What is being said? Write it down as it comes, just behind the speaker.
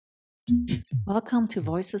Welcome to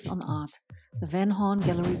Voices on Art, the Van Horn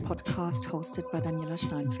Gallery podcast hosted by Daniela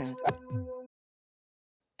Steinfeld.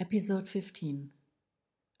 Episode 15,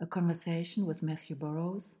 a conversation with Matthew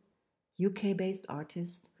Burrows, UK-based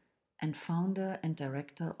artist and founder and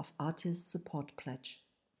director of Artist Support Pledge.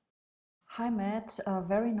 Hi Matt,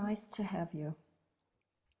 very nice to have you.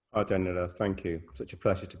 Hi Daniela, thank you. Such a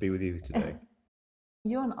pleasure to be with you today.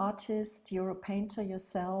 You're an artist, you're a painter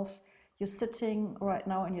yourself. You're sitting right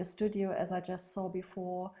now in your studio, as I just saw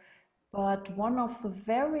before. But one of the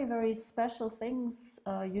very, very special things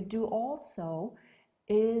you do also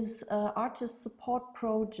is artist support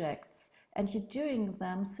projects. And you're doing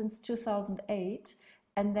them since 2008.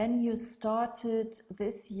 And then you started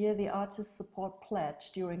this year the Artist Support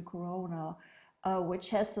Pledge during Corona,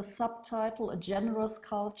 which has the subtitle, A Generous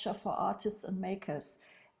Culture for Artists and Makers.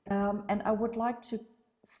 And I would like to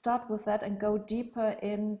start with that and go deeper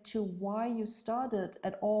into why you started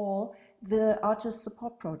at all the artist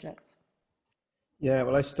support projects. Yeah,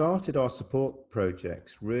 well, I started our support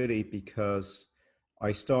projects really because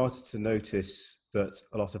I started to notice that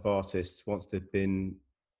a lot of artists, once they'd been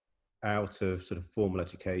out of sort of formal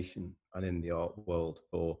education and in the art world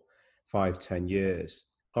for 5-10 years,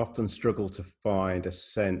 often struggle to find a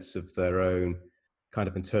sense of their own kind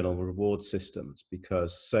of internal reward systems,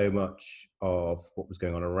 because so much of what was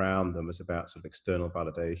going on around them was about sort of external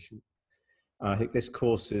validation. And I think this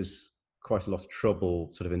causes quite a lot of trouble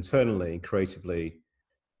sort of internally and creatively,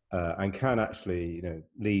 and can actually,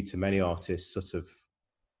 lead to many artists sort of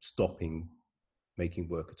stopping making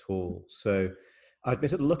work at all. So I'd been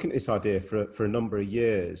sort of looking at this idea for a number of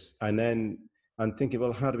years, and then I'm thinking,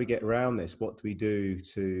 well, how do we get around this? What do we do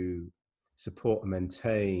to support and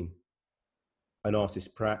maintain an artist's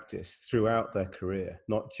practice throughout their career,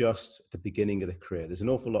 not just at the beginning of the career? There's an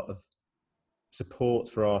awful lot of support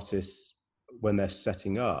for artists when they're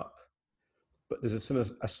setting up, but there's a sort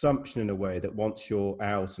of assumption in a way that once you're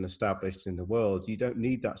out and established in the world, you don't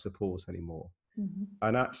need that support anymore. Mm-hmm.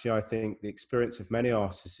 And actually, I think the experience of many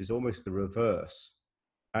artists is almost the reverse.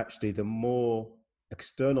 Actually, the more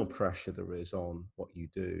external pressure there is on what you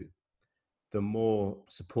do, the more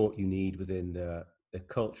support you need within the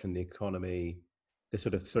culture and the economy, the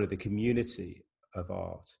sort of the community of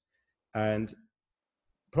art. And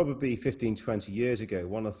probably 15, 20 years ago,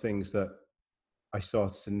 one of the things that I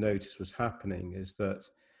started to notice was happening is that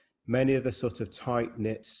many of the sort of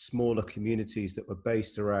tight-knit, smaller communities that were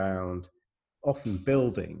based around often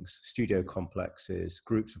buildings, studio complexes,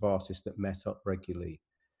 groups of artists that met up regularly,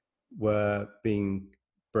 were being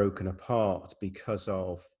broken apart because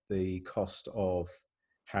of the cost of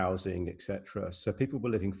housing, etc. So people were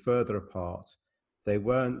living further apart. They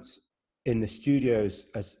weren't in the studios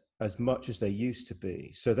as much as they used to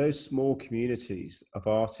be. So those small communities of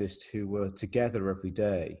artists who were together every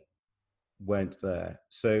day went there.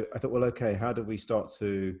 So I thought, well, okay, how do we start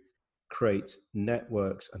to create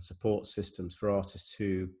networks and support systems for artists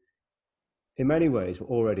who, in many ways, were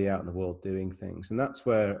already out in the world doing things? And that's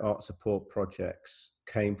where art support projects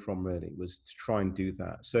came from, really, was to try and do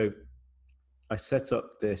that. So I set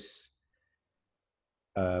up this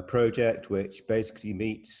project, which basically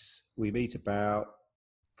we meet about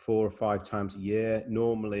 4 or 5 times a year.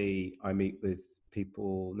 Normally, I meet with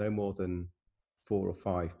people no more than 4 or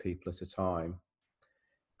 5 people at a time.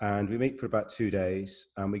 And we meet for about 2 days,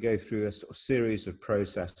 and we go through a sort of series of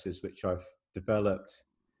processes which I've developed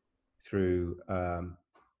through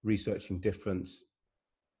researching different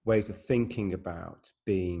ways of thinking about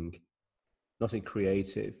being not in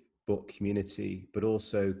creative, but community, but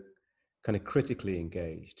also kind of critically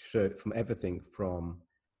engaged. So from everything from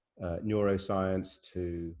neuroscience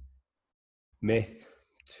to myth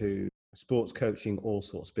to sports coaching, all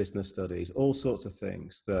sorts, business studies, all sorts of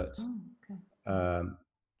things that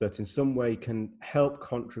that in some way can help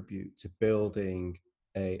contribute to building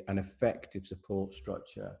an effective support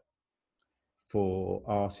structure for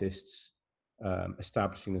artists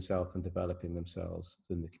establishing themselves and developing themselves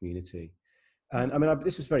in the community. And I mean,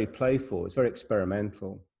 this was very playful, it's very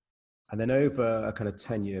experimental. And then over a kind of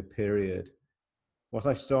 10-year period, what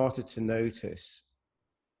I started to notice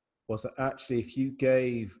was that actually if you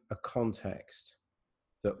gave a context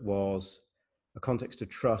that was a context of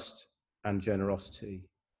trust and generosity,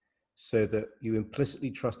 so that you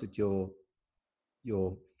implicitly trusted your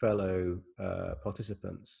fellow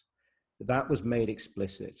participants, that was made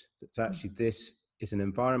explicit, that actually this is an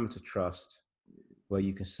environment of trust where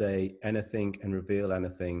you can say anything and reveal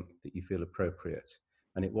anything that you feel appropriate.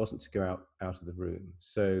 And it wasn't to go out of the room.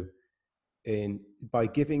 So by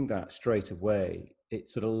giving that straight away, it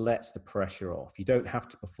sort of lets the pressure off. You don't have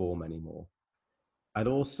to perform anymore. And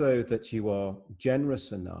also that you are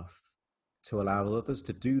generous enough to allow others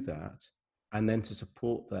to do that and then to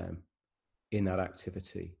support them in that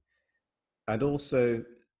activity. And also,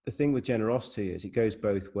 the thing with generosity is it goes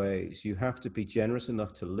both ways. You have to be generous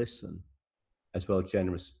enough to listen as well as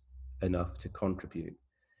generous enough to contribute.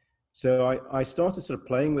 So I started sort of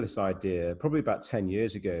playing with this idea probably about 10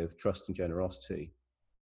 years ago of trust and generosity.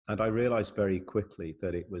 And I realized very quickly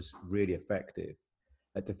that it was really effective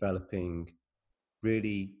at developing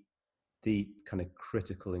really deep kind of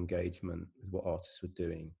critical engagement with what artists were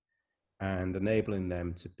doing and enabling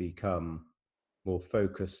them to become more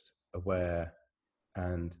focused, aware,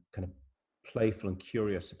 and kind of playful and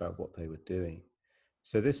curious about what they were doing.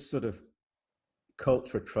 So this sort of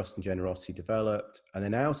culture of trust and generosity developed, and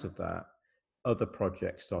then out of that, other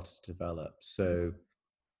projects started to develop. So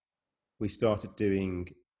we started doing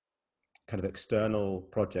kind of external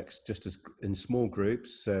projects just as in small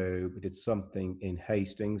groups. So we did something in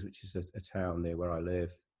Hastings, which is a town near where I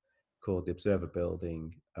live, called the Observer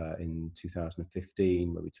Building in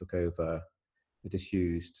 2015, where we took over a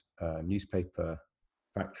disused newspaper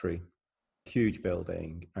factory, huge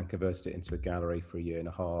building, and converted it into a gallery for a year and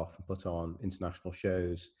a half and put on international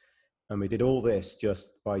shows. And we did all this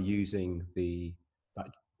just by using that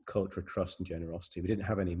culture of trust and generosity. We didn't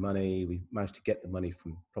have any money. We managed to get the money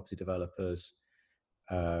from property developers.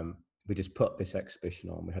 We just put this exhibition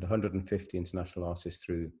on. We had 150 international artists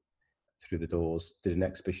through the doors, did an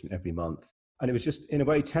exhibition every month. And it was just, in a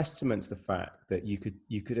way, testament to the fact that you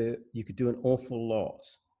could do an awful lot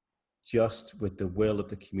just with the will of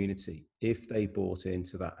the community if they bought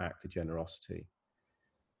into that act of generosity.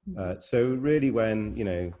 So really,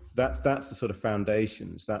 when that's the sort of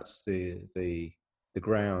foundations, that's the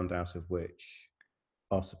ground out of which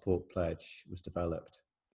our support pledge was developed.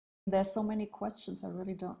 There's so many questions, I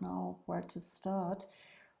really don't know where to start.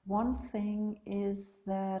 One thing is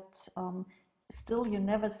that still you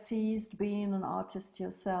never ceased being an artist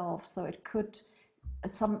yourself, so it could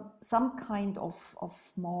some kind of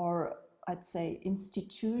more, I'd say,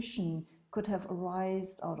 institution could have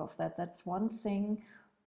arisen out of that. That's one thing.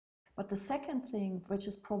 But the second thing, which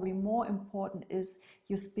is probably more important, is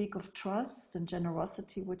you speak of trust and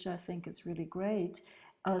generosity, which I think is really great.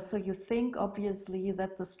 So you think obviously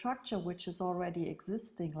that the structure which is already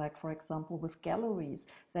existing, like for example with galleries,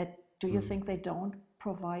 that do you think they don't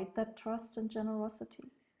provide that trust and generosity?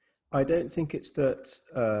 I don't think it's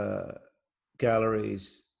that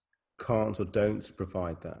galleries can't or don't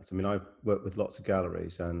provide that. I mean, I've worked with lots of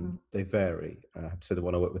galleries and they vary. So the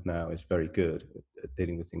one I work with now is very good at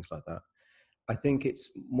dealing with things like that. I think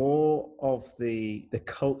it's more of the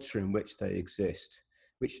culture in which they exist,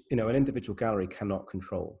 which an individual gallery cannot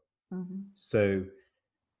control. So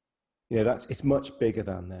it's much bigger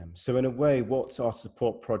than them. So in a way, what our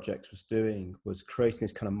support projects was doing was creating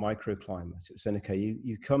this kind of microclimate. It was saying, okay,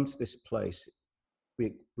 you come to this place,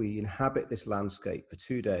 we inhabit this landscape for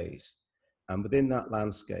 2 days, and within that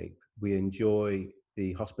landscape, we enjoy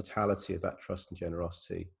the hospitality of that trust and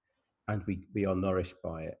generosity, and we are nourished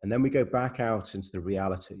by it. And then we go back out into the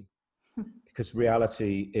reality, because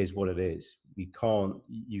reality is what it is. You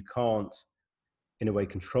can't in a way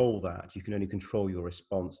control that. You can only control your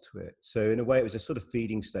response to it. So in a way, it was a sort of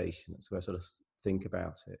feeding station. That's the way I sort of think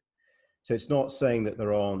about it. So it's not saying that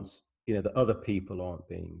there aren't, that other people aren't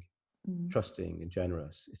being trusting and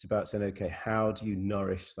generous. It's about saying, okay, how do you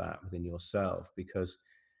nourish that within yourself? Because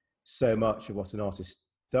so much of what an artist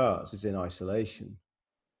does is in isolation.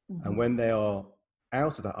 And when they are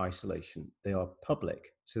out of that isolation, they are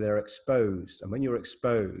public. So they're exposed. And when you're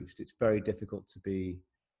exposed, it's very difficult to be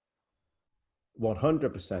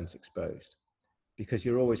 100% exposed, because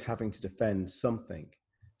you're always having to defend something.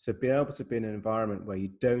 So be able to be in an environment where you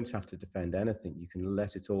don't have to defend anything, you can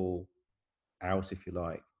let it all out, if you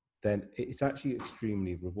like, then it's actually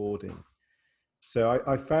extremely rewarding. So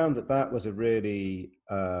I found that was a really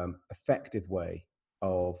effective way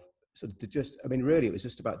of sort of really it was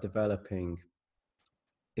just about developing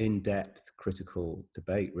in-depth critical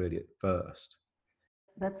debate really at first.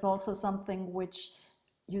 That's also something which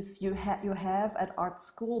you have at art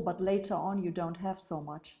school, but later on you don't have so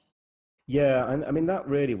much. Yeah, and I mean that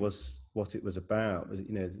really was what it was about.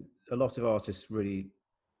 A lot of artists really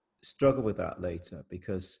struggle with that later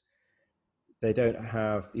because they don't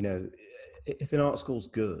have, if an art school's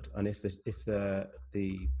good and if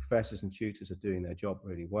the professors and tutors are doing their job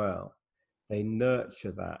really well, they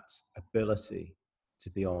nurture that ability to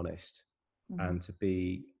be honest and to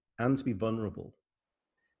be vulnerable,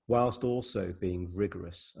 whilst also being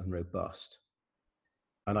rigorous and robust.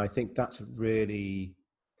 And I think it's a really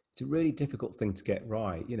difficult thing to get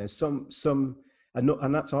right. And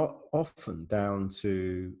that's often down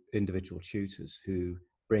to individual tutors who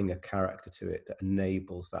bring a character to it that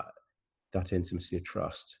enables that intimacy of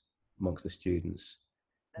trust amongst the students,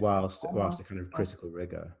 whilst a Almost, kind of yeah, critical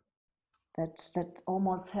rigor. that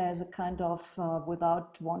almost has a kind of,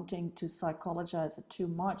 without wanting to psychologize it too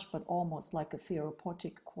much, but almost like a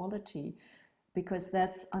therapeutic quality, because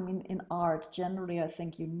that's, I mean, in art generally, I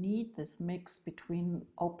think you need this mix between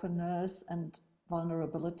openness and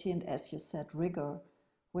vulnerability, and as you said, rigor,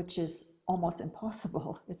 which is almost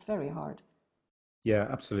impossible. It's very hard. Yeah,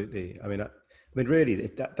 absolutely. I mean, really,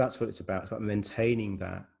 that's what it's about. It's about maintaining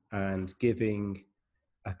that and giving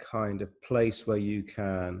a kind of place where you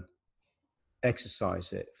can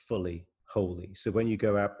exercise it fully, wholly. So when you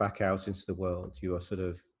go back out into the world, you are sort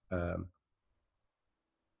of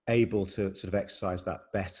able to sort of exercise that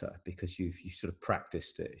better because you sort of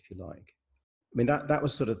practiced it, if you like. I mean, that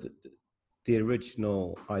was sort of the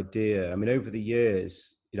original idea. I mean, over the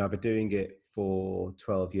years, I've been doing it for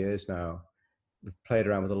 12 years now. We've played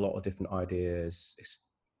around with a lot of different ideas.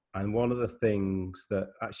 And one of the things that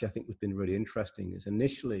actually I think has been really interesting is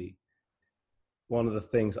initially one of the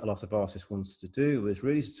things that a lot of artists wanted to do was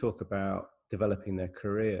really to talk about developing their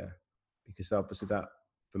career, because obviously that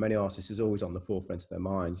for many artists is always on the forefront of their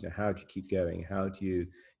minds. How do you keep going? How do you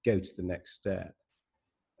go to the next step?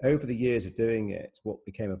 Over the years of doing it, what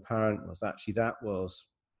became apparent was actually that was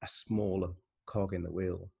a smaller cog in the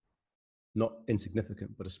wheel, not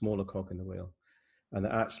insignificant, but a smaller cog in the wheel. And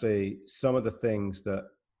that actually some of the things that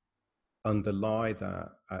underlie that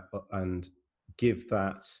and give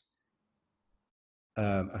that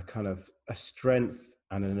a kind of a strength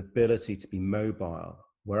and an ability to be mobile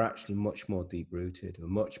were actually much more deep rooted and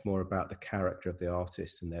much more about the character of the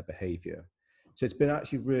artist and their behavior. So it's been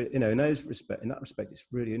actually really, in that respect, it's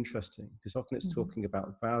really interesting because often it's Mm-hmm. talking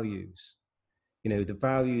about values, the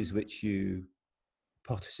values which you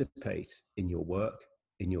participate in your work,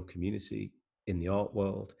 in your community, in the art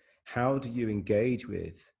world. How do you engage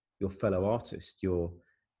with your fellow artist, your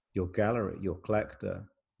gallery, your collector,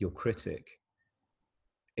 your critic?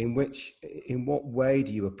 In what way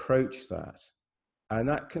do you approach that? And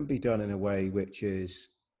that can be done in a way which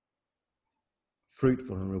is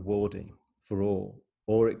fruitful and rewarding for all,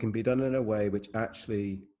 or it can be done in a way which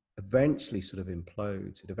actually eventually sort of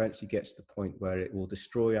implodes. It eventually gets to the point where it will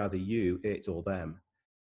destroy either you, it, or them.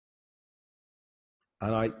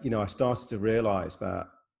 And I started to realize that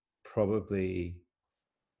probably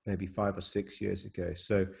maybe 5 or 6 years ago.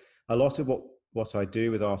 So a lot of what I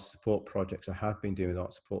do with art support projects, I have been doing with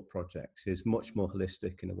art support projects, is much more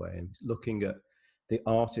holistic in a way, and looking at the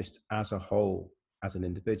artist as a whole, as an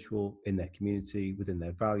individual, in their community, within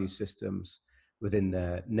their value systems, within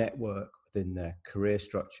their network, within their career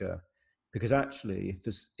structure. Because actually,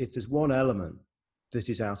 if there's one element that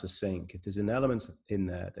is out of sync, if there's an element in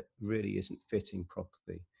there that really isn't fitting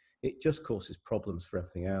properly, it just causes problems for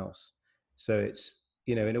everything else. So it's,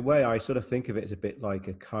 in a way, I sort of think of it as a bit like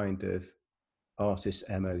a kind of artist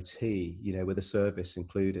MOT, with a service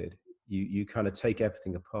included. You kind of take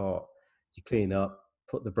everything apart, you clean up,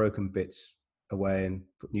 put the broken bits away and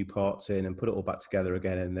put new parts in and put it all back together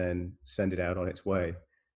again and then send it out on its way.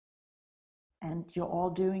 And you're all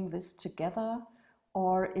doing this together,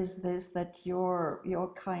 or is this that you're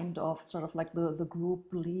kind of sort of like the group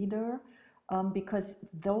leader? Because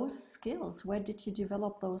those skills, where did you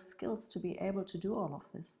develop those skills to be able to do all of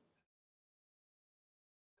this?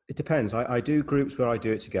 It depends. I do groups where I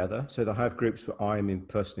do it together. So I have groups where I'm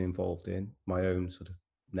personally involved in my own sort of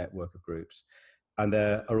network of groups. And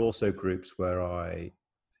there are also groups where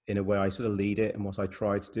in a way, I sort of lead it. And what I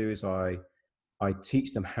try to do is I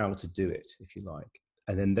teach them how to do it, if you like.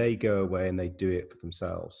 And then they go away and they do it for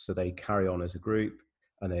themselves. So they carry on as a group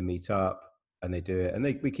and they meet up and they do it. And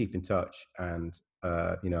we keep in touch. And,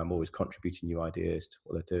 I'm always contributing new ideas to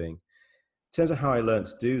what they're doing. In terms of how I learned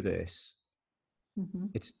to do this, Mm-hmm.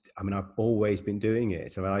 I've always been doing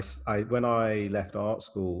it. So when I left art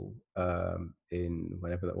school in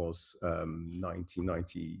whenever that was,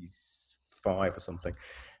 1995 or something,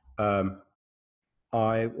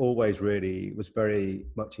 I always really was very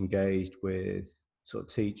much engaged with sort of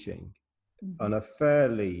teaching Mm-hmm. on a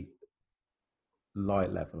fairly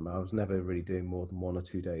light level. I was never really doing more than 1 or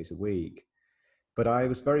 2 days a week, but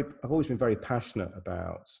I've always been very passionate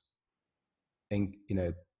about, in,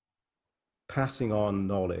 passing on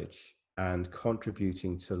knowledge and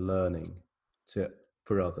contributing to learning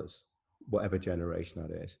for others, whatever generation that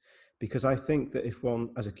is. Because I think that if one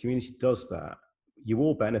as a community does that, you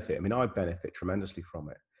all benefit. I benefit tremendously from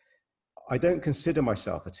it. I don't consider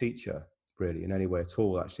myself a teacher really in any way at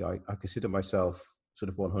all. Actually, I consider myself sort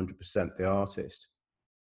of 100% the artist.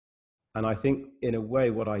 And I think in a way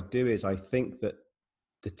what I do is I think that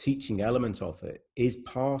the teaching element of it is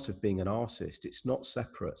part of being an artist. It's not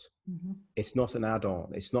separate. Hmm. It's not an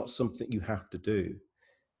add-on. It's not something you have to do.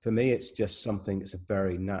 For me, it's just something that's a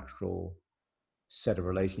very natural set of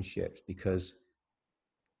relationships, because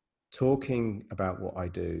talking about what I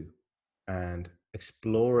do and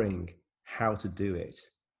exploring how to do it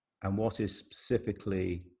and what is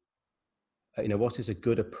specifically, what is a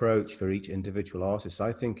good approach for each individual artist,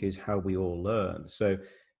 I think is how we all learn. So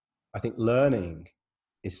I think learning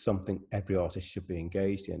is something every artist should be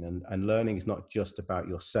engaged in. And learning is not just about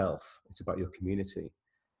yourself, it's about your community.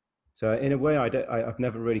 So in a way, I've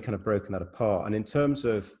never really kind of broken that apart. And in terms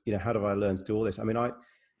of, how do I learn to do all this? I mean,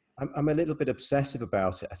 I'm a little bit obsessive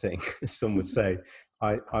about it, I think, some would say.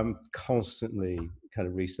 I'm constantly kind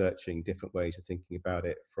of researching different ways of thinking about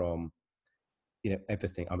it, from,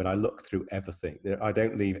 everything. I mean, I look through everything. I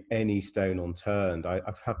don't leave any stone unturned.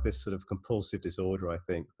 I've had this sort of compulsive disorder, I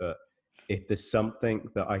think, that if there's something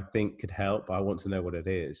that I think could help, I want to know what it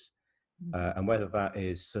is. And whether that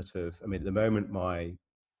is sort of, I mean, at the moment, my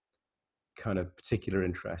kind of particular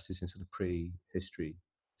interest is in sort of pre-history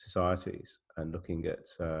societies and looking at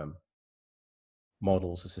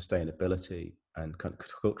models of sustainability and kind of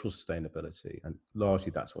cultural sustainability. And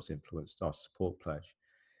largely that's what's influenced our support pledge.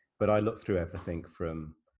 But I look through everything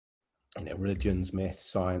from, religions, myths,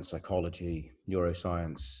 science, psychology,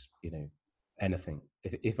 neuroscience, anything.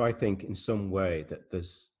 If I think in some way that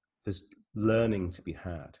there's learning to be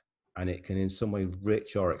had, and it can in some way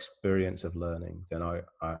enrich our experience of learning, then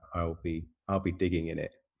I'll be digging in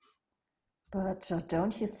it. But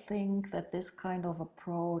don't you think that this kind of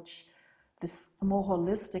approach, this more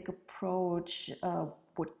holistic approach,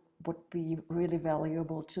 would be really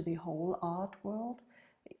valuable to the whole art world?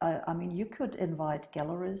 I mean, you could invite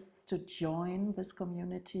gallerists to join this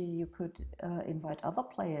community. You could invite other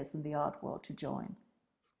players in the art world to join.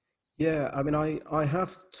 Yeah, I mean, I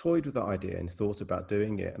have toyed with that idea and thought about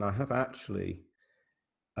doing it, and I have actually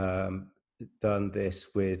um, done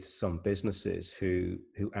this with some businesses who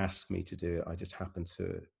asked me to do it. I just happened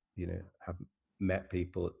to, have met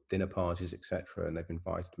people at dinner parties, etc., and they've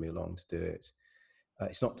invited me along to do it.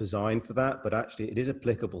 It's not designed for that, but actually it is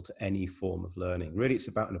applicable to any form of learning. Really, it's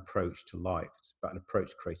about an approach to life. It's about an approach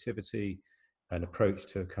to creativity, an approach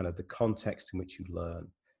to kind of the context in which you learn.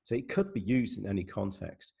 So it could be used in any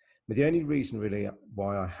context. But the only reason really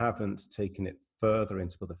why I haven't taken it further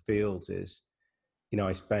into other fields is,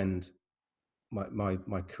 I spend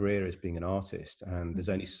my career as being an artist, and there's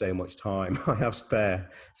only Mhm. so much time I have spare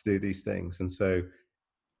to do these things. And so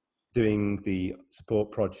doing the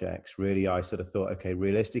support projects, really, I sort of thought, okay,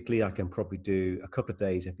 realistically, I can probably do a couple of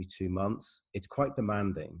days every 2 months. It's quite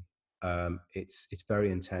demanding. It's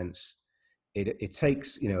very intense. It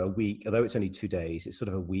takes, a week, although it's only 2 days, it's sort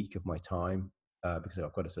of a week of my time, because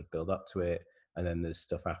I've got to sort of build up to it, and then there's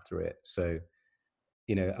stuff after it. So,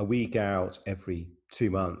 a week out every 2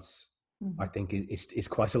 months, I Mhm. think it's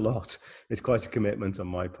quite a lot. It's quite a commitment on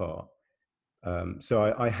my part.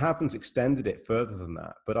 So I haven't extended it further than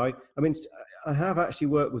that. But I mean, I have actually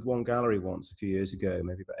worked with one gallery once a few years ago,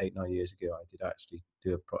 maybe about 8, 9 years ago. I did actually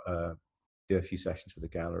do a few sessions with a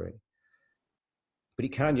gallery. But it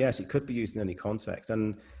can, yes, it could be used in any context,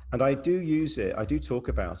 and I do use it. I do talk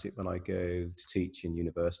about it when I go to teach in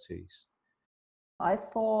universities. I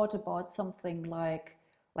thought about something like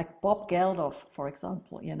Bob Geldof, for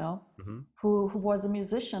example, Hmm. who was a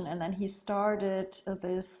musician, and then he started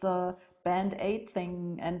this Band Aid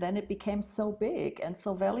thing, and then it became so big and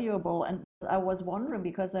so valuable. And I was wondering,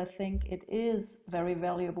 because I think it is very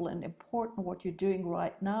valuable and important what you're doing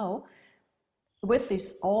right now with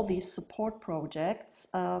all these support projects.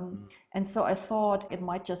 And so I thought it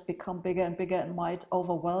might just become bigger and bigger and might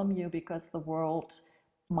overwhelm you because the world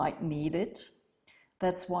might need it.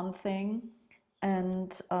 That's one thing.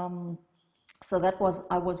 And so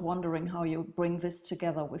I was wondering how you bring this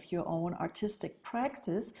together with your own artistic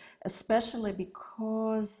practice, especially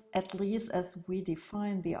because, at least as we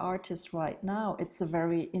define the artist right now, it's a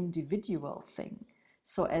very individual thing.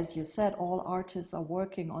 So, as you said, all artists are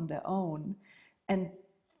working on their own. And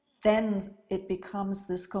then it becomes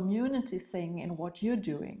this community thing in what you're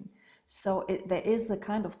doing. So, there is a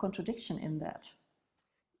kind of contradiction in that.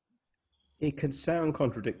 It can sound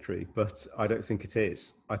contradictory, but I don't think it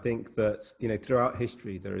is. I think that, throughout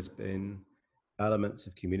history, there has been elements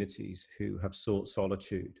of communities who have sought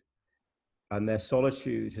solitude. And their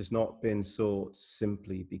solitude has not been sought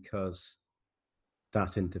simply because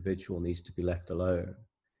that individual needs to be left alone.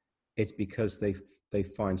 It's because they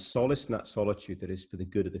find solace in that solitude that is for the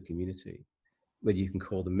good of the community, whether you can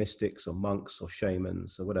call them mystics or monks or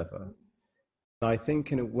shamans or whatever. I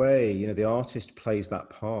think in a way, the artist plays that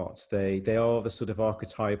part. They are the sort of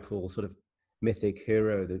archetypal, sort of mythic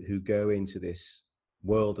hero who go into this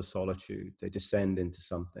world of solitude. They descend into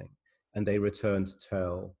something, and they return to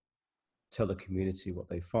tell the community what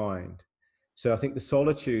they find. So I think the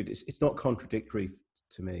solitude it's not contradictory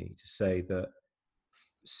to me to say that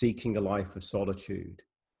seeking a life of solitude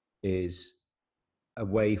is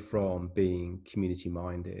away from being community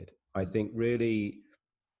minded. I think really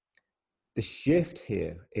the shift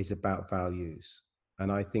here is about values.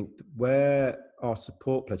 And I think where our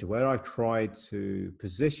support pledge, where I've tried to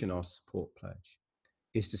position our support pledge,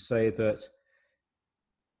 is to say that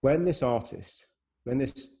when this artist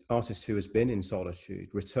who has been in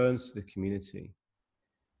solitude returns to the community,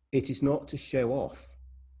 it is not to show off.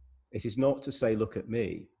 It is not to say, look at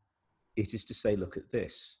me. It is to say, look at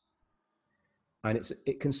this. And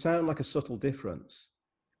it can sound like a subtle difference,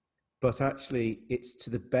 but actually it's to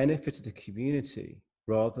the benefit of the community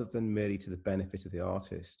rather than merely to the benefit of the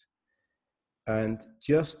artist. And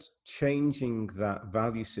just changing that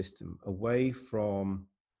value system away from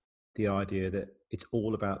the idea that it's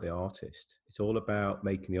all about the artist. It's all about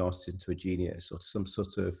making the artist into a genius or some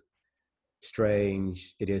sort of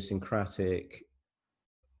strange, idiosyncratic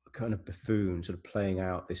kind of buffoon sort of playing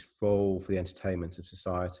out this role for the entertainment of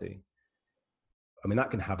society. I mean,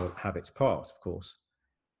 that can have its part, of course.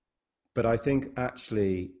 But I think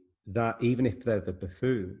actually that even if they're the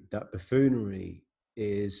buffoon, that buffoonery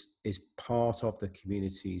is part of the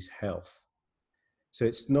community's health. So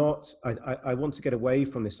it's not, I want to get away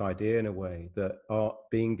from this idea in a way that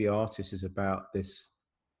being the artist is about this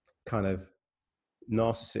kind of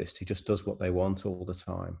narcissist who just does what they want all the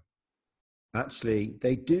time. Actually,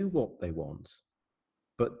 they do what they want,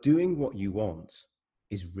 but doing what you want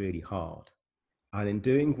is really hard. And in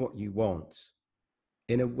doing what you want,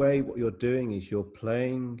 in a way, what you're doing is you're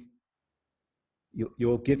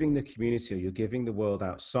giving the community, or you're giving the world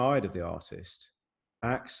outside of the artist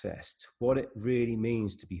access to what it really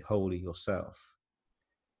means to be wholly yourself.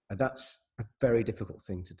 And that's a very difficult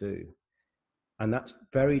thing to do. And that's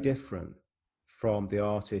very different from the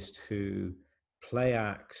artist who play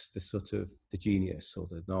acts the genius or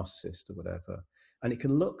the narcissist or whatever. And it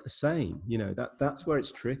can look the same, that's where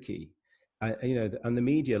it's tricky. And the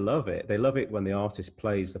media love it. They love it when the artist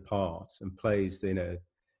plays the part and plays,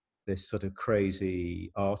 this sort of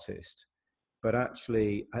crazy artist. But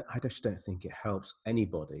actually, I just don't think it helps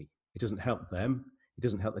anybody. It doesn't help them. It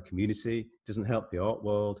doesn't help the community. It doesn't help the art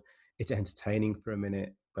world. It's entertaining for a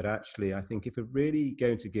minute. But actually, I think if we're really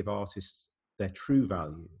going to give artists their true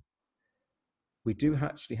value, we do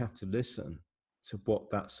actually have to listen to what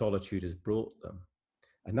that solitude has brought them.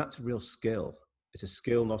 And that's a real skill. It's a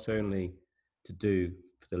skill not only to do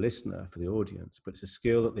for the listener, for the audience, but it's a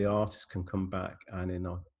skill that the artist can come back and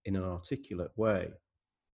in an articulate way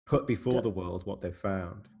put before the world what they've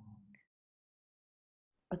found.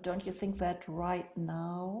 But don't you think that right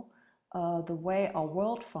now, the way our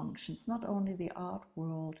world functions, not only the art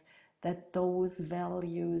world, that those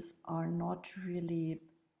values are not really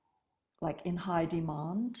like in high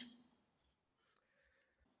demand?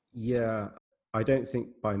 Yeah, I don't think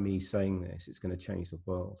by me saying this, it's going to change the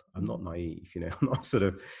world. I'm not naive, I'm not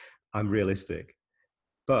I'm realistic.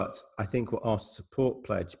 But I think what our support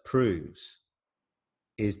pledge proves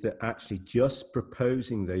is that actually just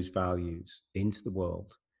proposing those values into the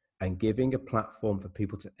world and giving a platform for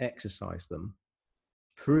people to exercise them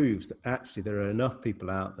proves that actually there are enough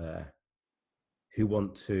people out there who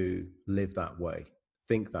want to live that way,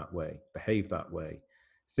 think that way, behave that way,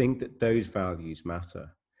 think that those values matter.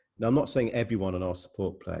 Now, I'm not saying everyone on our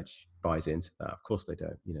support pledge buys into that. Of course they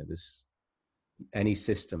don't. There's any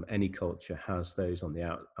system, any culture has those on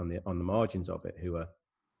the margins of it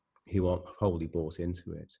who aren't wholly bought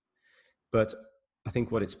into it. But I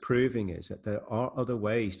think what it's proving is that there are other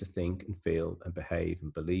ways to think and feel and behave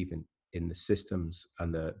and believe in the systems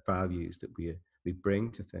and the values that we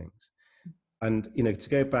bring to things. And, to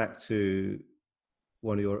go back to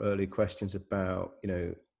one of your early questions about,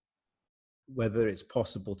 whether it's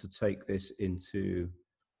possible to take this into,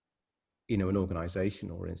 an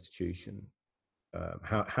organization or institution,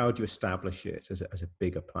 how do you establish it as a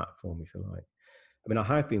bigger platform, if you like? I mean, I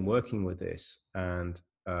have been working with this and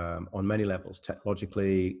on many levels,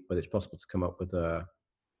 technologically, whether it's possible to come up with a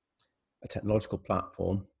technological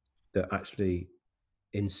platform that actually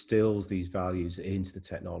instills these values into the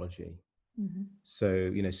technology. Mm-hmm.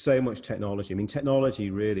 So, so much technology. I mean,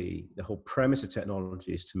 technology really, the whole premise of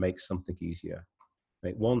technology is to make something easier,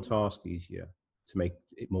 make one task easier, to make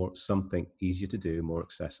it something easier to do, more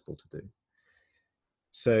accessible to do.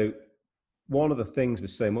 So one of the things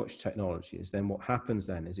with so much technology is then what happens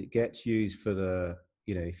then is it gets used for the,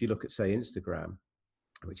 if you look at, say, Instagram,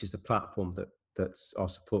 which is the platform that's our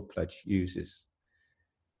support pledge uses,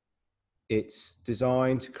 it's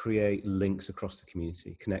designed to create links across the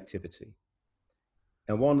community, connectivity.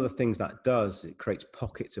 And one of the things that does, it creates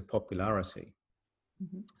pockets of popularity.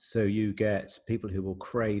 Mm-hmm. So you get people who will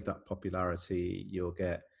crave that popularity. You'll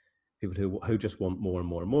get people who just want more and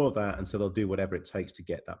more and more of that. And so they'll do whatever it takes to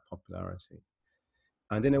get that popularity.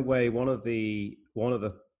 And in a way, one of the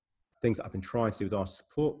things that I've been trying to do with our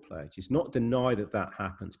support pledge is not deny that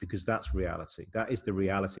happens, because that's reality. That is the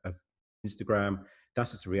reality of Instagram.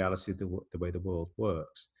 That's just the reality of the way the world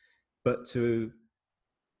works. But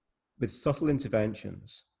with subtle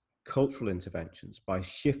interventions, cultural interventions, by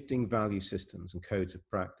shifting value systems and codes of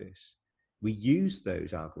practice, we use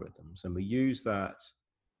those algorithms and we use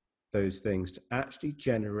those things to actually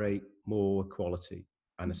generate more equality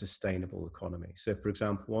and a sustainable economy. So, for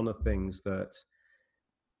example, one of the things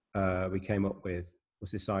that we came up with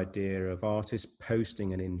was this idea of artists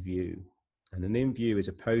posting an in-view. And an in-view is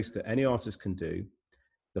a post that any artist can do.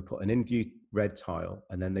 They'll put an in-view red tile,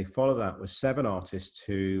 and then they follow that with 7 artists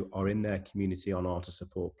who are in their community on Artist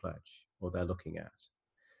Support Pledge, or they're looking at.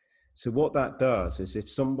 So what that does is if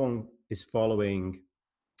someone is following,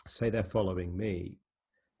 say they're following me,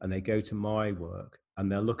 and they go to my work, and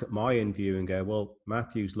they'll look at my in-view and go, well,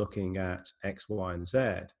 Matthew's looking at X, Y, and Z,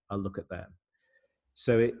 I'll look at them.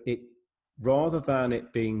 So it rather than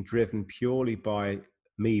it being driven purely by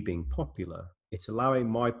me being popular, it's allowing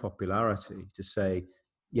my popularity to say,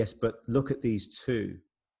 yes, but look at these 2.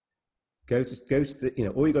 Go to the,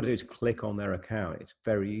 all you got to do is click on their account. It's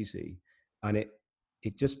very easy. And it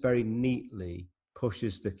just very neatly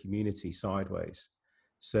pushes the community sideways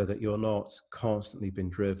so that you're not constantly being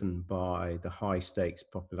driven by the high stakes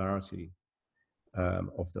popularity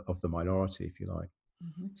of the minority, if you like.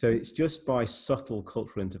 Mm-hmm. So it's just by subtle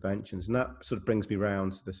cultural interventions. And that sort of brings me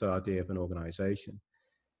around to this idea of an organization.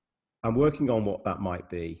 I'm working on what that might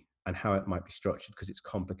be and how it might be structured, because it's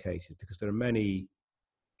complicated, because there are many,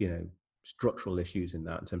 structural issues in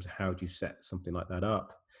that in terms of how do you set something like that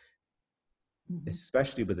up, mm-hmm.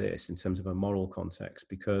 especially with this in terms of a moral context,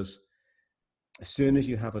 because as soon as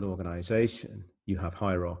you have an organization, you have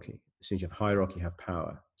hierarchy. As soon as you have hierarchy, you have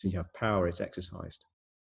power. As soon as you have power, it's exercised.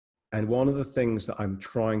 And one of the things that I'm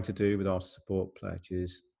trying to do with our support pledge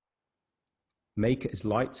is make it as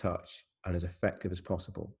light touch and as effective as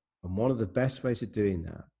possible. And one of the best ways of doing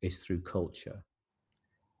that is through culture.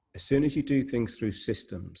 As soon as you do things through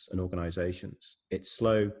systems and organizations, it's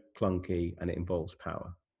slow, clunky, and it involves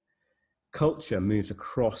power. Culture moves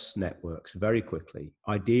across networks very quickly.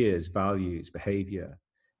 Ideas, values, behavior,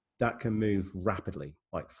 that can move rapidly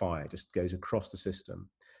like fire, just goes across the system,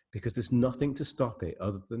 because there's nothing to stop it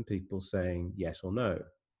other than people saying yes or no.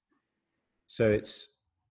 So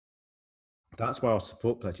that's why our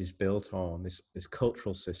support pledge is built on this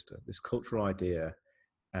cultural system, this cultural idea,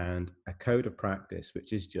 and a code of practice,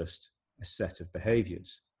 which is just a set of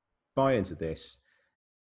behaviors. Buy into this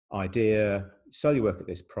idea, sell your work at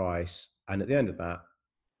this price, and at the end of that,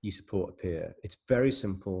 you support a peer. It's very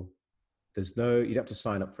simple. You don't have to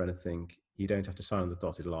sign up for anything. You don't have to sign on the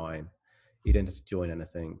dotted line. You don't have to join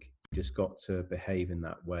anything. You just got to behave in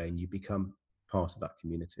that way, and you become part of that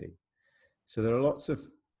community. So there are lots of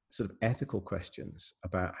sort of ethical questions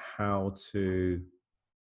about how to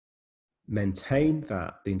maintain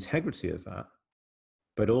the integrity of that,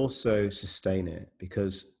 but also sustain it.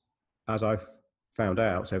 Because as I've found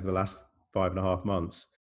out over the last 5.5 months,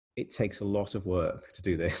 it takes a lot of work to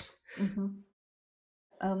do this.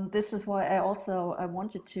 Mm-hmm. This is why I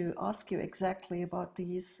wanted to ask you exactly about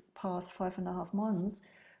these past 5.5 months,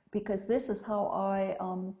 because this is how I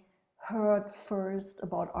heard first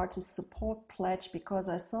about Artist Support Pledge, because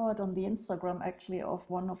I saw it on the Instagram actually of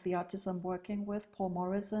one of the artists I'm working with, Paul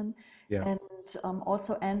Morrison. Yeah. And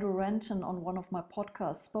also Andrew Renton on one of my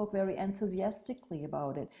podcasts spoke very enthusiastically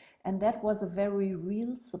about it. And that was a very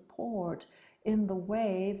real support in the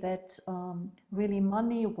way that really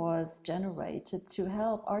money was generated to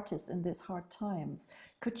help artists in these hard times.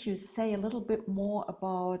 Could you say a little bit more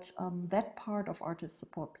about that part of Artist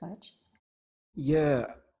Support Pledge? Yeah.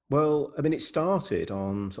 Well, I mean, it started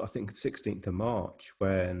on, I think, 16th of March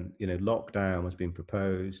when, lockdown was being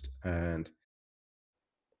proposed and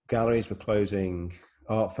galleries were closing,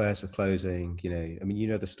 art fairs were closing,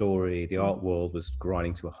 the story, the art world was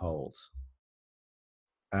grinding to a halt.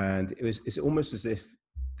 And it's almost as if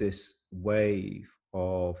this wave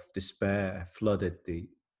of despair flooded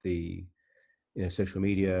the social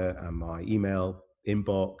media and my email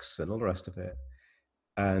inbox and all the rest of it.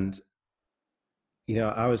 And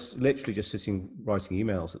I was literally just sitting writing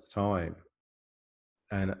emails at the time,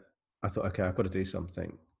 and I thought, okay, I've got to do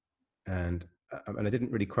something, and I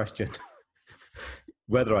didn't really question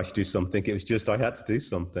whether I should do something. It was just I had to do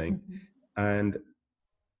something, Mhm. and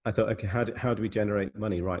I thought, okay, how do we generate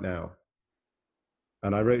money right now?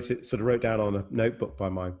 And I wrote down on a notebook by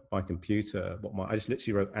my computer I just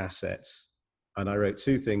literally wrote assets, and I wrote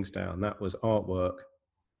two things down. That was artwork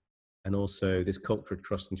and also this culture of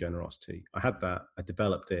trust and generosity. I had that. I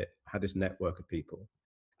developed it. I had this network of people.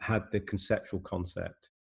 I had the conceptual concept.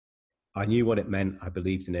 I knew what it meant. I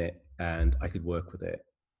believed in it, and I could work with it.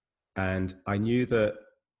 And I knew that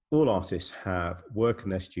all artists have work in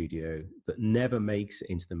their studio that never makes it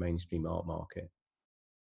into the mainstream art market.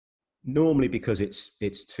 Normally because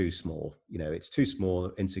it's too small. It's too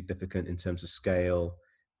small, insignificant in terms of scale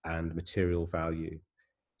and material value.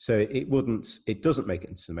 So it doesn't make it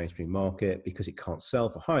into the mainstream market because it can't sell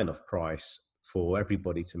for high enough price for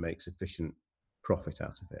everybody to make sufficient profit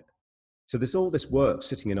out of it. So there's all this work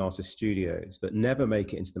sitting in artist studios that never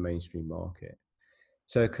make it into the mainstream market.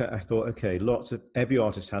 So I thought, okay, every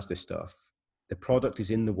artist has this stuff. The product is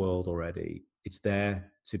in the world already. It's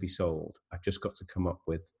there to be sold. I've just got to come up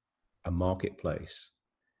with a marketplace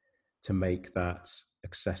to make that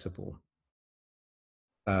accessible.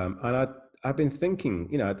 And I've been thinking,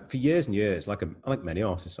 for years and years, like many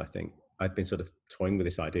artists, I think I've been sort of toying with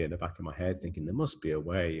this idea in the back of my head, thinking there must be a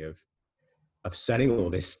way of selling all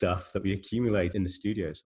this stuff that we accumulate in the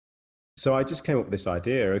studios. So I just came up with this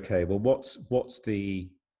idea. Okay, well, what's the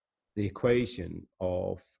equation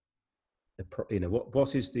of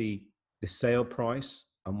what is the sale price,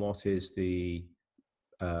 and what is the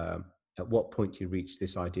at what point do you reach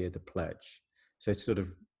this idea, the pledge? So to sort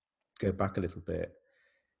of go back a little bit,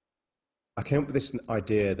 I came up with this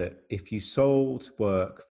idea that if you sold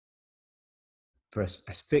work for a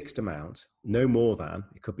fixed amount, no more than,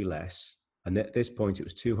 it could be less, and at this point it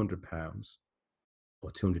was £200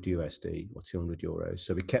 or 200 USD or 200 euros.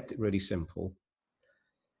 So we kept it really simple.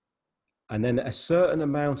 And then a certain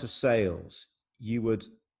amount of sales, you would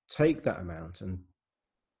take that amount and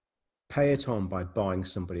pay it on by buying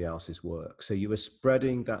somebody else's work. So you were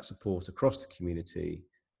spreading that support across the community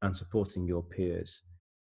and supporting your peers.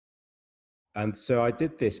 And so I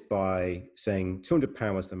did this by saying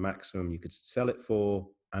 £200 was the maximum you could sell it for,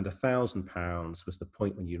 and £1,000 was the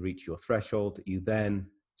point when you reach your threshold that you then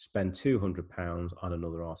spend £200 on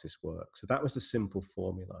another artist's work. So that was the simple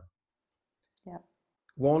formula. Yeah.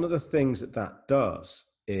 One of the things that does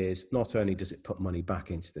is not only does it put money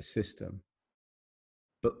back into the system,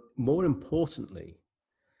 but more importantly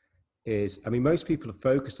most people are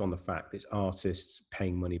focused on the fact that it's artists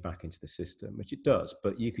paying money back into the system, which it does,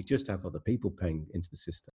 but you could just have other people paying into the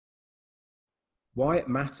system. Why it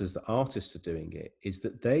matters that artists are doing it is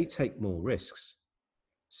that they take more risks.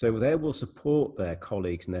 So they will support their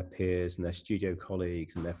colleagues and their peers and their studio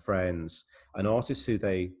colleagues and their friends and artists who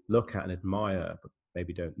they look at and admire, but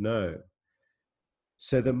maybe don't know.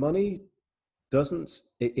 So the money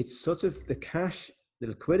it's sort of the cash, the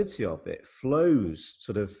liquidity of it flows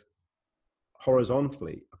sort of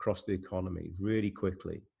horizontally across the economy really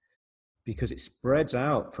quickly, because it spreads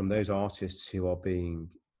out from those artists who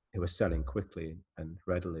are selling quickly and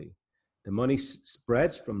readily. The money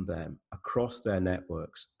spreads from them across their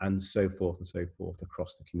networks and so forth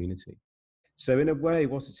across the community. So in a way,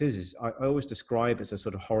 what it is I always describe it as a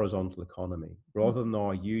sort of horizontal economy rather than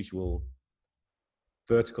our usual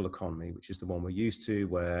vertical economy, which is the one we're used to,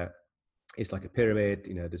 where it's like a pyramid.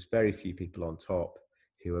 There's very few people on top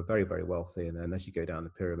who are very, very wealthy, and then as you go down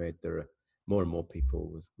the pyramid, there are more and more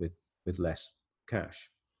people with less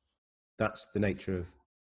cash. That's the nature of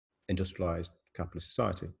industrialized capitalist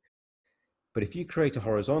society. But if you create a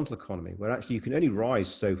horizontal economy where actually you can only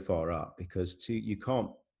rise so far up, because you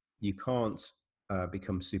can't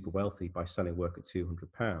become super wealthy by selling work at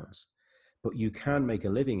 £200, but you can make a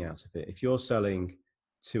living out of it. If you're selling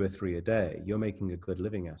 2 or 3 a day, you're making a good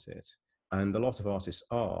living at it. And a lot of artists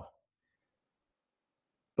are.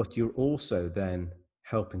 But you're also then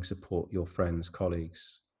helping support your friends,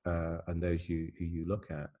 colleagues, and those who you look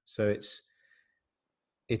at. So it's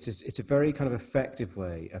a very kind of effective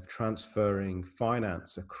way of transferring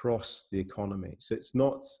finance across the economy. So it's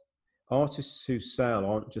not, artists who sell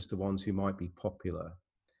aren't just the ones who might be popular.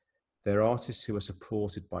 They're artists who are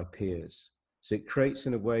supported by peers. So it creates,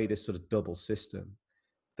 in a way, this sort of double system.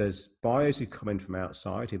 There's buyers who come in from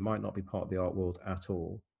outside who might not be part of the art world at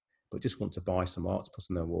all, but just want to buy some art to put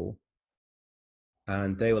on their wall.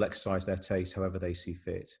 And they will exercise their taste however they see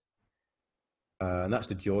fit. And that's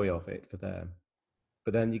the joy of it for them.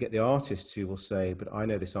 But then you get the artists who will say, but I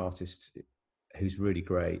know this artist who's really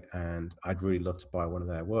great, and I'd really love to buy one of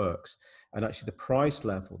their works. And actually the price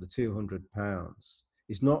level, the £200,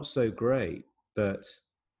 is not so great that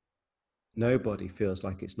nobody feels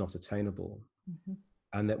like it's not attainable. Mm-hmm.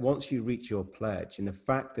 And that once you reach your pledge, and the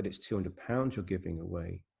fact that it's £200 you're giving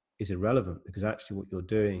away is irrelevant, because actually what you're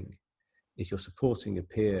doing is you're supporting a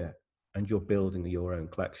peer and you're building your own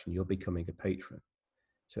collection. You're becoming a patron.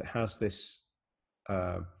 So it has this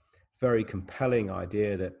very compelling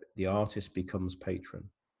idea that the artist becomes patron.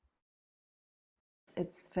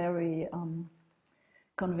 It's very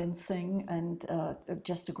convincing and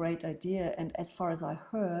just a great idea. And as far as I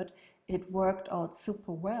heard, it worked out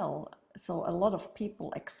super well. So a lot of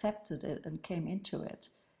people accepted it and came into it.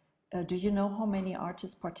 Do you know how many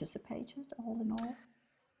artists participated, all in all?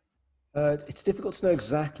 It's difficult to know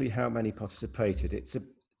exactly how many participated.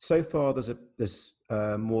 So far there's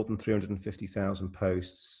more than 350,000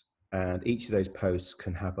 posts, and each of those posts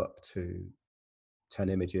can have up to 10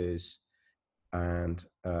 images, and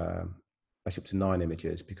actually up to 9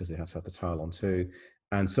 images, because they have to have the tile on too.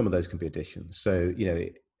 And some of those can be additions. So,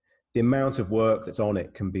 the amount of work that's on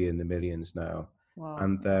it can be in the millions now. Wow.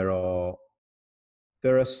 And there are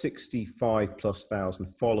 65 plus thousand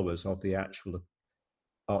followers of the actual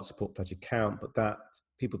Art Support Pledge account, but that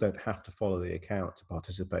people don't have to follow the account to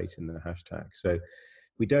participate in the hashtag. So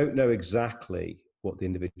we don't know exactly what the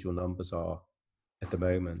individual numbers are at the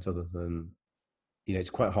moment, other than, it's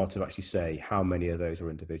quite hard to actually say how many of those are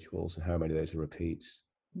individuals and how many of those are repeats.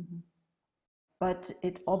 Mm-hmm. But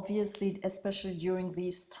it obviously, especially during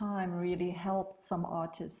this time, really helped some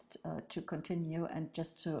artists to continue and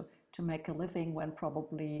just to make a living, when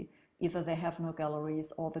probably either they have no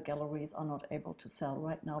galleries or the galleries are not able to sell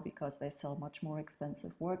right now because they sell much more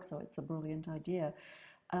expensive work. So it's a brilliant idea.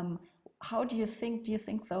 How do you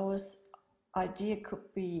think those ideas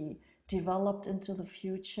could be developed into the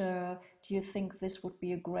future? Do you think this would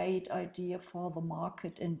be a great idea for the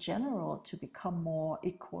market in general to become more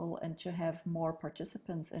equal and to have more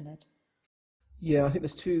participants in it? Yeah, I think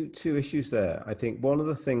there's two issues there. I think one of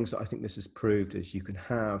the things that I think this has proved is you can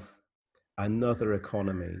have another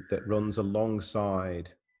economy that runs alongside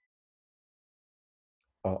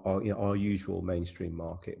our usual mainstream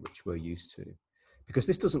market, which we're used to, because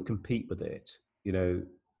this doesn't compete with it.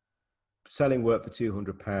 Selling work for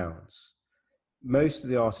 £200, most of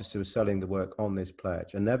the artists who are selling the work on this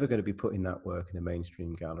pledge are never going to be putting that work in a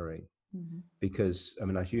mainstream gallery. Mm-hmm. Because,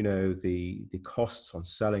 as you know, the costs on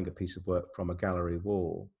selling a piece of work from a gallery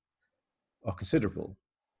wall are considerable.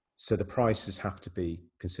 So the prices have to be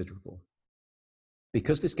considerable.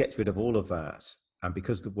 Because this gets rid of all of that, and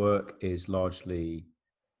because the work is largely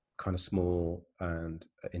kind of small and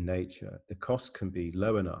in nature, the costs can be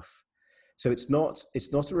low enough. So it's not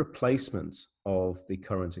a replacement of the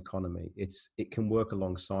current economy. It can work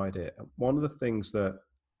alongside it. One of the things that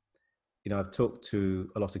I've talked to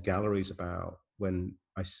a lot of galleries about when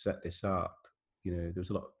I set this up, there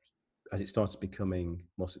was a lot, as it started becoming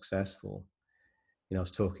more successful, I was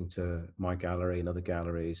talking to my gallery and other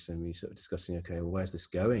galleries, and we sort of discussing, okay, well, where's this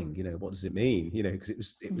going? What does it mean? Because it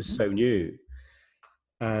was Mm-hmm. so new.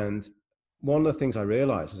 And one of the things I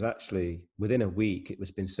realized was actually within a week, it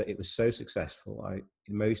was so successful.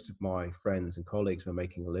 Most of my friends and colleagues were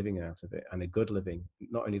making a living out of it, and a good living.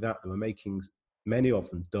 Not only that, they were making, many of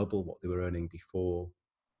them, double what they were earning before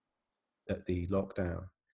the lockdown.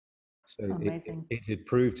 So it had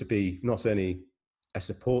proved to be not only a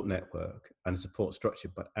support network and a support structure,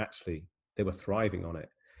 but actually they were thriving on it.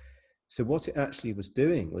 So what it actually was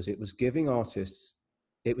doing was it was giving artists,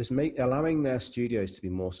 it was allowing their studios to be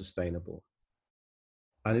more sustainable.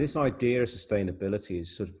 And this idea of sustainability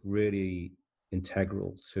is sort of really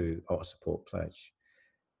integral to Art Support Pledge.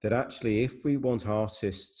 That actually, if we want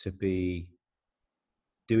artists to be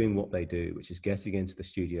doing what they do, which is getting into the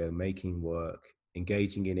studio, making work,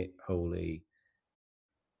 engaging in it wholly,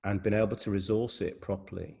 and being able to resource it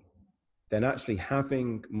properly, then actually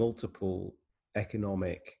having multiple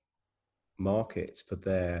economic markets for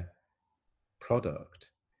their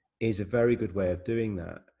product is a very good way of doing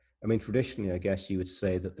that. Traditionally, I guess you would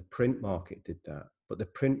say that the print market did that, but the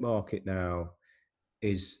print market now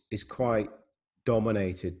is quite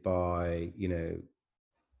dominated by,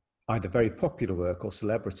 either very popular work or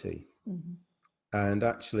celebrity. Mm-hmm. And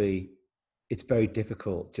actually, it's very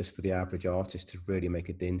difficult just for the average artist to really make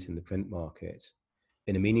a dent in the print market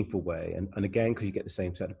in a meaningful way. And again, because you get the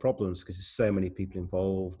same set of problems, because there's so many people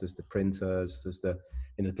involved. There's the printers, there's the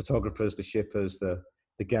photographers, the shippers, the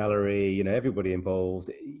gallery, everybody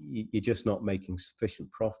involved. You're just not making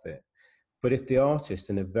sufficient profit. But if the artist,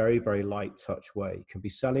 in a very, very light touch way, can be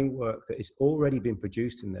selling work that has already been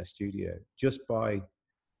produced in their studio just by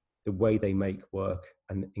the way they make work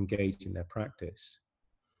and engage in their practice.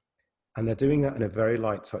 And they're doing that in a very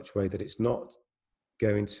light touch way that it's not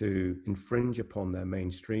going to infringe upon their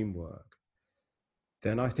mainstream work,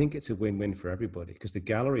 then I think it's a win-win for everybody, because the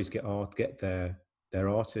galleries get their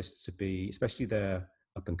artists to be, especially their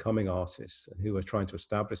up and coming artists and who are trying to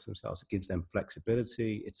establish themselves. It gives them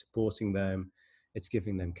flexibility, it's supporting them, it's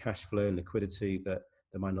giving them cash flow and liquidity that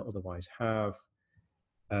they might not otherwise have.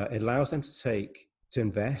 It allows them to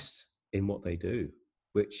invest in what they do,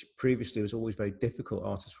 which previously was always very difficult.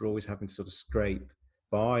 Artists were always having to sort of scrape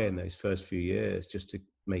by in those first few years just to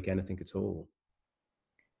make anything at all.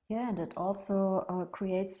 Yeah, and it also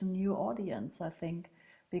creates a new audience, I think,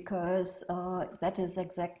 because that is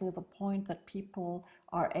exactly the point, that people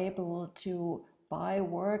are able to buy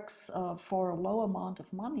works for a low amount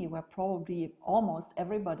of money, where probably almost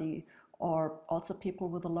everybody, or also people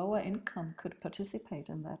with a lower income, could participate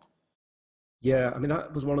in that. Yeah, I mean,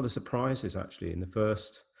 that was one of the surprises actually. In the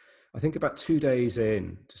first, I think about 2 days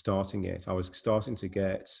in to starting it, I was starting to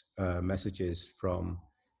get messages from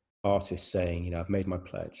artists saying, I've made my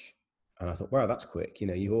pledge. And I thought, wow, that's quick.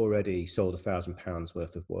 You already sold £1,000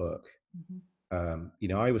 worth of work. Mhm.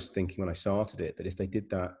 I was thinking when I started it that if they did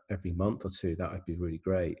that every month or two, that would be really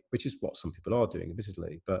great, which is what some people are doing,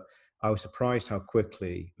 admittedly. But I was surprised how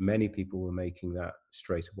quickly many people were making that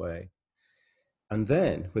straight away. And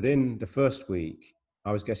then within the first week,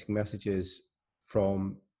 I was getting messages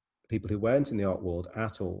from people who weren't in the art world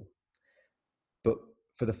at all, but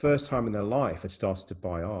for the first time in their life had started to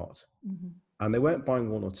buy art. Mhm. And they weren't buying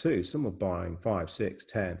one or two, some were buying 5, 6,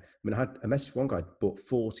 10. I mean, I had a message, one guy bought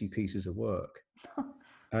 40 pieces of work,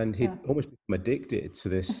 and Yeah. he'd almost become addicted to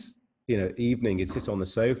this, evening. He'd sit on the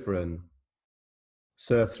sofa and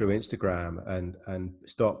surf through Instagram and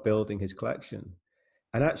start building his collection.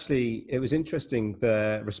 And actually, it was interesting.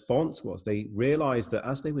 Their response was they realized that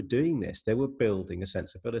as they were doing this, they were building a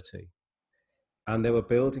sensibility and they were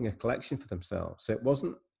building a collection for themselves. So it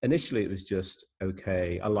wasn't, initially, it was just,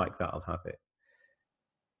 okay, I like that, I'll have it.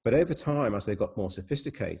 But over time, as they got more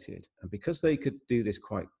sophisticated, and because they could do this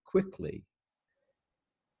quite quickly,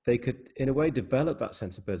 they could, in a way, develop that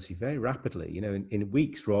sensibility very rapidly, in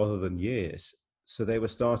weeks rather than years. So they were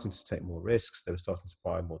starting to take more risks. They were starting to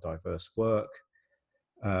buy more diverse work.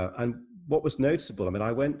 And what was noticeable, I mean,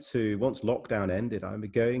 I went to, once lockdown ended, I remember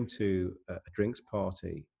going to a drinks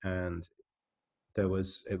party, and it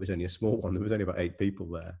was only a small one. There was only about 8 people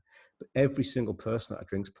there. But every single person at a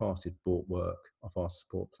drinks party had bought work of our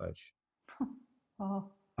support pledge.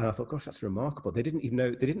 Oh, And I thought, gosh, that's remarkable. They didn't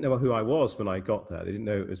know who I was when I got there. They didn't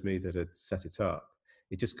know it was me that had set it up.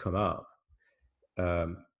 It just come up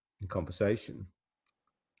in conversation.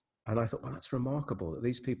 And I thought, well, that's remarkable that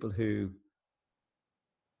these people who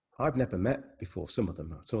I've never met before, some of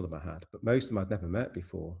them I had, but most of them I'd never met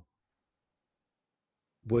before,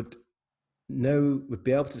 would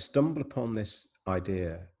be able to stumble upon this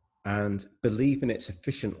idea and believe in it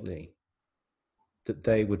sufficiently that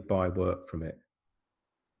they would buy work from it.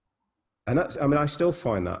 And that's, I mean, I still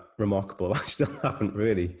find that remarkable. I still haven't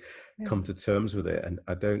really yeah. come to terms with it. And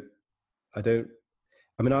I don't,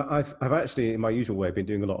 I mean, I've actually, in my usual way, been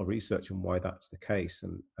doing a lot of research on why that's the case.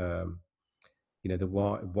 And, the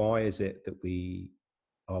why is it that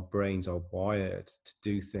our brains are wired to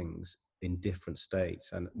do things in different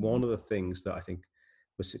states? And Mhm. one of the things that I think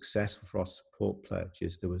was successful for our support pledge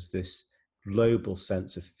is there was this global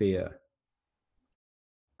sense of fear.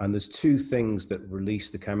 And there's two things that release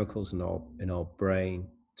the chemicals in our brain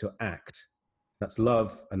to act. That's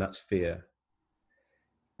love and that's fear.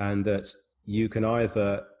 And that you can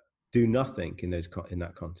either do nothing in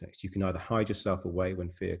that context. You can either hide yourself away when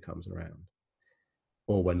fear comes around,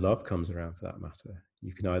 or when love comes around, for that matter.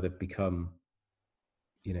 You can either become,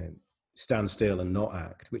 stand still and not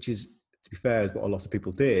act, which is, to be fair, is what a lot of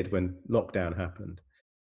people did when lockdown happened.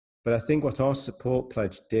 But I think what our support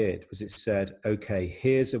pledge did was it said, okay,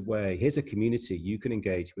 here's a community you can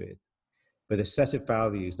engage with a set of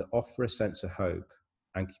values that offer a sense of hope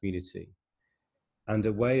and community, and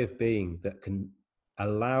a way of being that can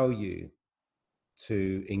allow you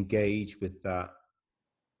to engage with that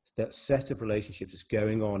set of relationships that's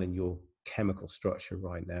going on in your chemical structure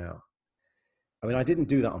right now. I mean, I didn't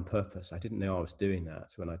do that on purpose. I didn't know I was doing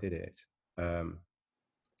that when I did it. Um,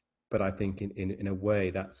 but I think in a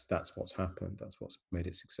way, that's what's happened. That's what's made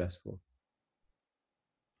it successful.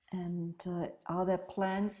 And are there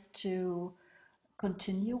plans to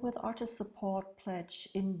continue with Artist Support Pledge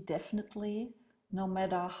indefinitely, no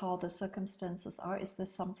matter how the circumstances are? Is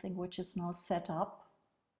this something which is now set up?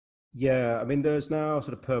 Yeah, I mean, there's now a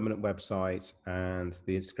sort of permanent website, and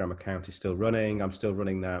the Instagram account is still running. I'm still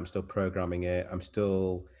running that. I'm still programming it. I'm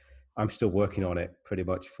still I'm still working on it pretty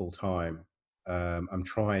much full time. I'm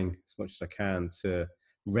trying as much as I can to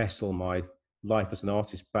wrestle my life as an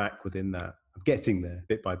artist back within that. I'm getting there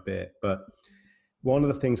bit by bit. But one of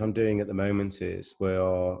the things I'm doing at the moment is we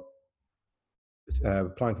are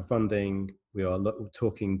applying for funding. We are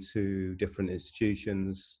talking to different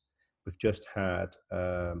institutions. We've just had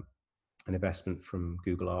an investment from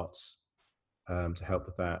Google Arts to help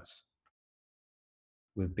with that.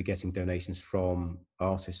 We'll be getting donations from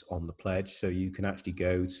artists on the pledge. So you can actually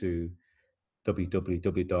go to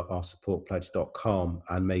www.oursupportpledge.com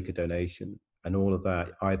and make a donation. And all of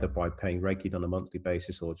that, either by paying regularly on a monthly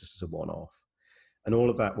basis or just as a one-off. And all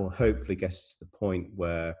of that will hopefully get us to the point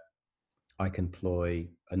where I can employ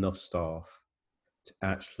enough staff to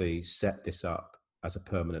actually set this up as a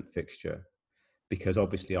permanent fixture. Because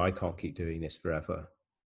obviously I can't keep doing this forever.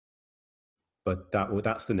 But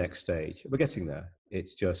that's the next stage. We're getting there.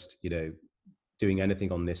 It's just, doing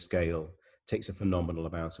anything on this scale takes a phenomenal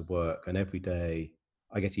amount of work. And every day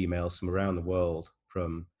I get emails from around the world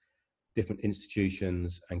from different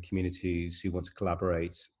institutions and communities who want to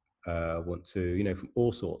collaborate, want to, from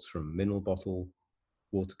all sorts, from mineral bottle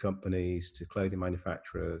water companies to clothing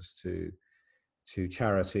manufacturers to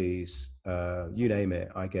charities, you name it.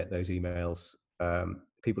 I get those emails.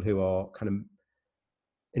 People who are kind of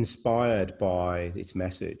inspired by its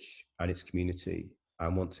message and its community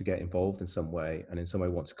and want to get involved in some way and in some way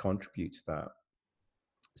want to contribute to that.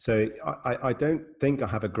 So I don't think I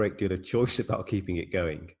have a great deal of choice about keeping it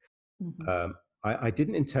going. Mm-hmm. I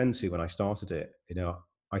didn't intend to when I started it.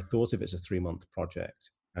 I thought of it as a 3-month project.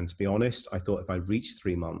 And to be honest, I thought if I reached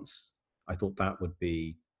 3 months, I thought that would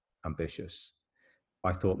be ambitious.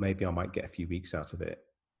 I thought maybe I might get a few weeks out of it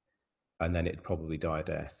and then it'd probably die a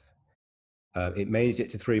death. It made it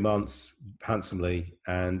to 3 months handsomely,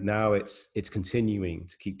 and now it's continuing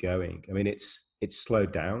to keep going. I mean, it's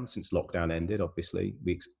slowed down since lockdown ended. Obviously,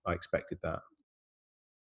 I expected that,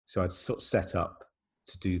 so I'd sort of set up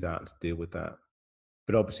to do that, to deal with that.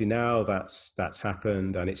 But obviously now that's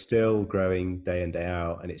happened, and it's still growing day in day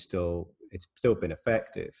out, and it's still been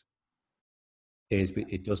effective.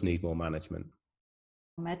 It does need more management.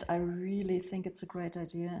 Matt, I really think it's a great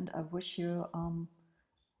idea, and I wish you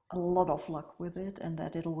a lot of luck with it and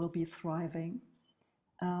that it will be thriving.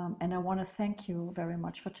 And I want to thank you very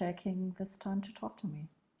much for taking this time to talk to me.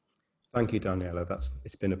 Thank you, Daniela.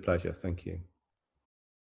 It's been a pleasure. Thank you.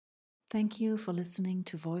 Thank you for listening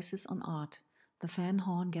to Voices on Art, the Van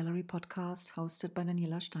Horn Gallery podcast hosted by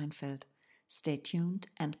Daniela Steinfeld. Stay tuned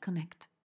and connect.